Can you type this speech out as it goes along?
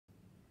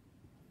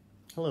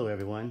Hello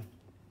everyone.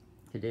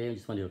 Today I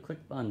just want to do a quick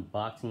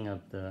unboxing of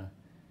the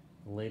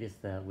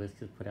latest that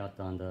Wizkids put out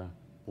on the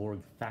Borg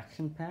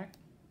Faction Pack.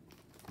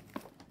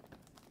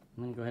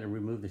 I'm going to go ahead and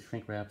remove the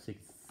shrink wrap so you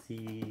can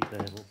see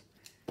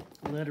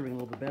the lettering a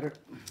little bit better.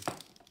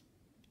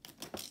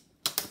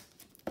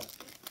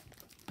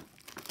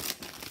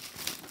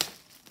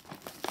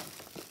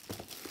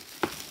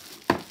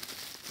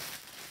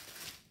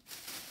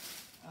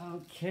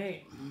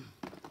 Okay.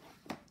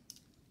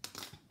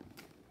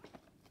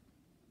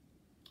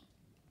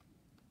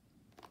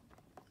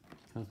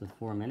 Comes with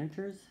 4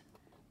 miniatures,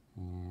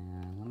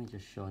 and let me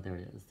just show, there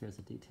it is, there's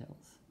the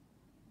details.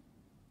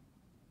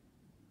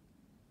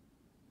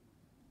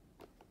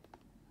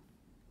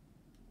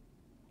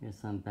 Here's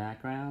some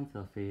background,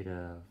 feel free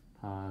to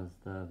pause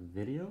the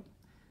video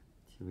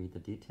to read the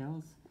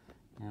details,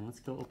 and let's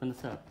go open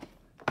this up.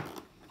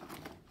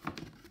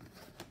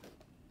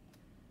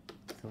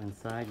 So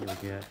inside you'll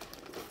get,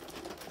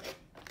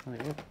 oh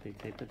they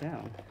taped it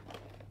down,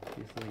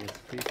 usually it's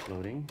free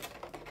floating.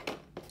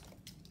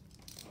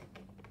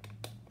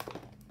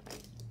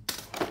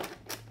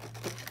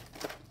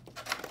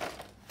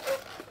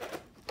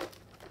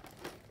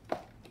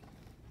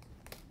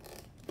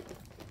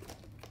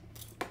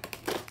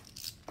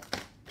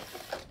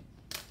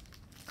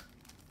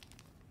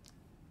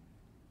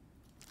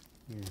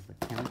 Here's the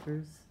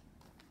counters.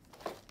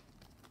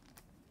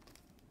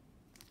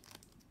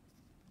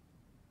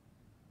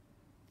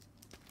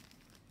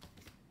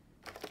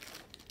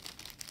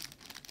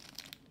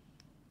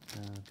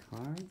 The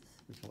cards,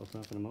 which I'll open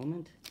up in a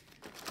moment.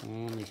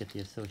 And we get the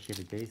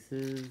associated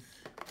bases.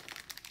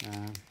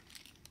 And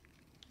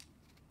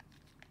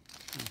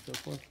so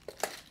forth.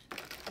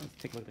 Let's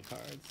take a look at the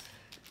cards.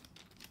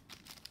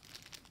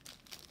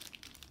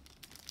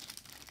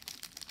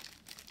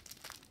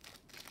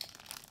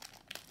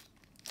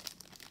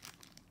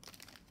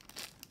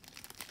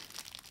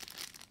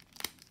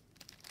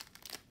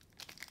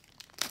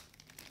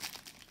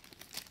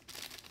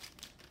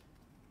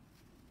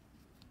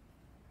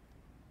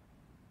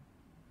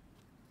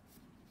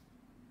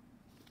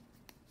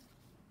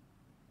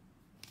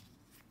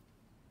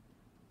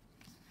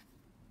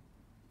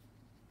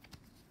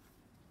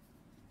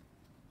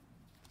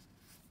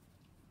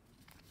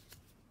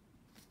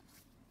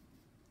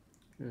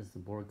 There's the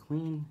Borg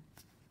Queen,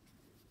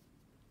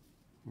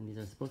 and these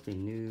are supposed to be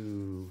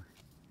new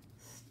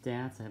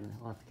stats.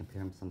 I'll have to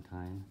compare them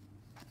sometime.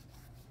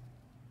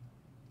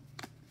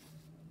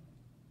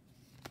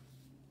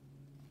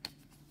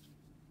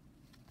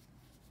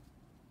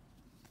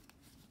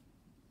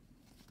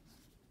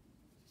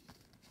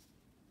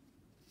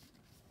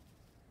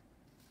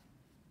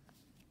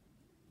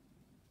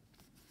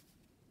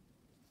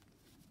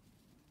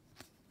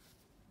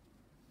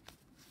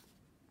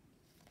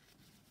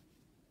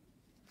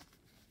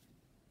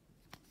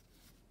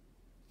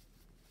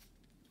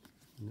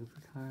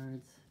 Maneuver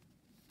cards,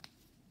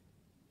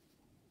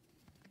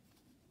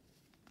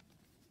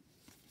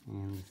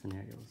 and the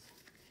scenarios.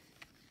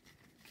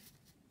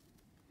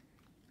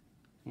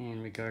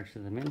 In regards to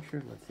the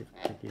miniature, let's see if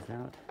I can take these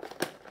out.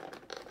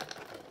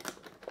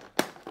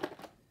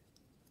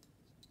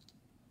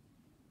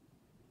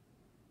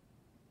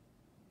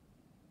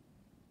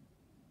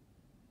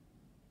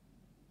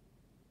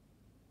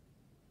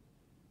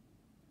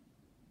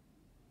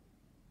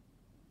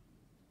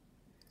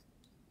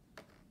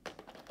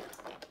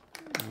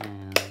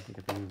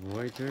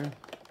 Voyager.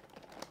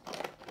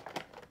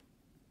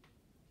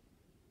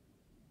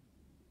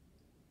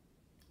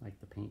 Like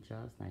the paint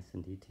jobs, nice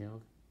and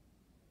detailed.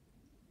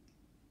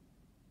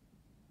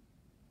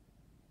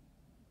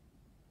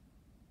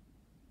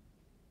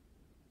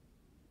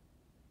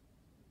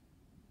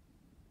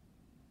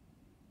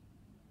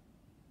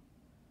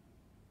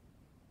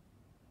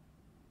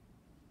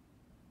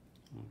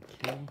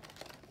 Okay.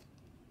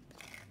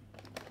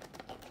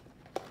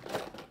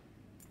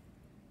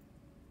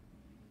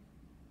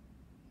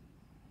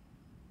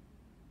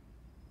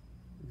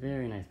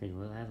 Very nice paint.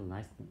 It has a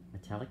nice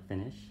metallic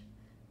finish.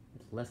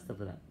 It's less of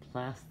that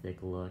plastic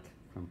look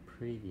from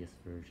previous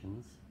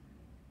versions.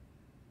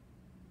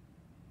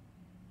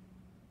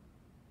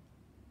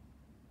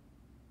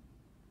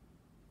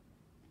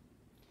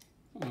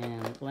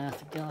 And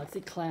last, Galaxy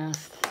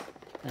class,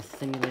 a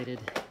simulated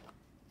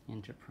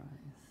Enterprise.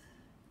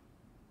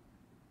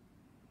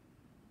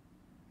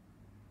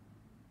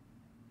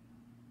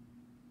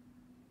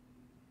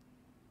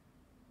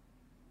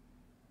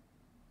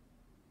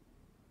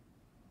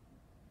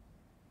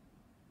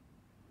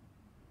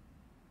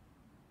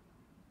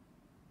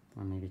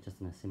 Or maybe just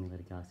in a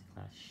simulated Galaxy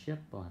class ship.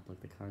 I'll have to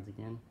look at the cards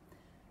again.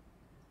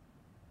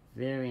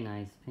 Very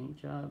nice paint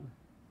job.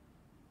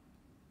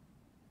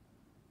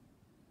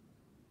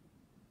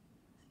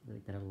 See if we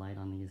get a light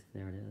on these.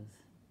 There it is.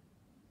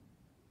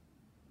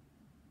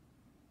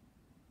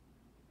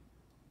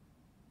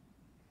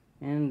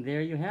 And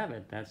there you have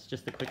it. That's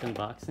just a quick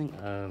unboxing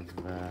of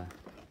the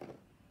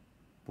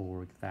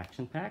Borg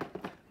Faction Pack.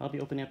 I'll be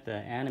opening up the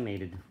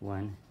animated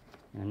one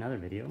in another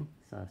video,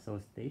 so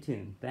stay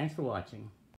tuned. Thanks for watching.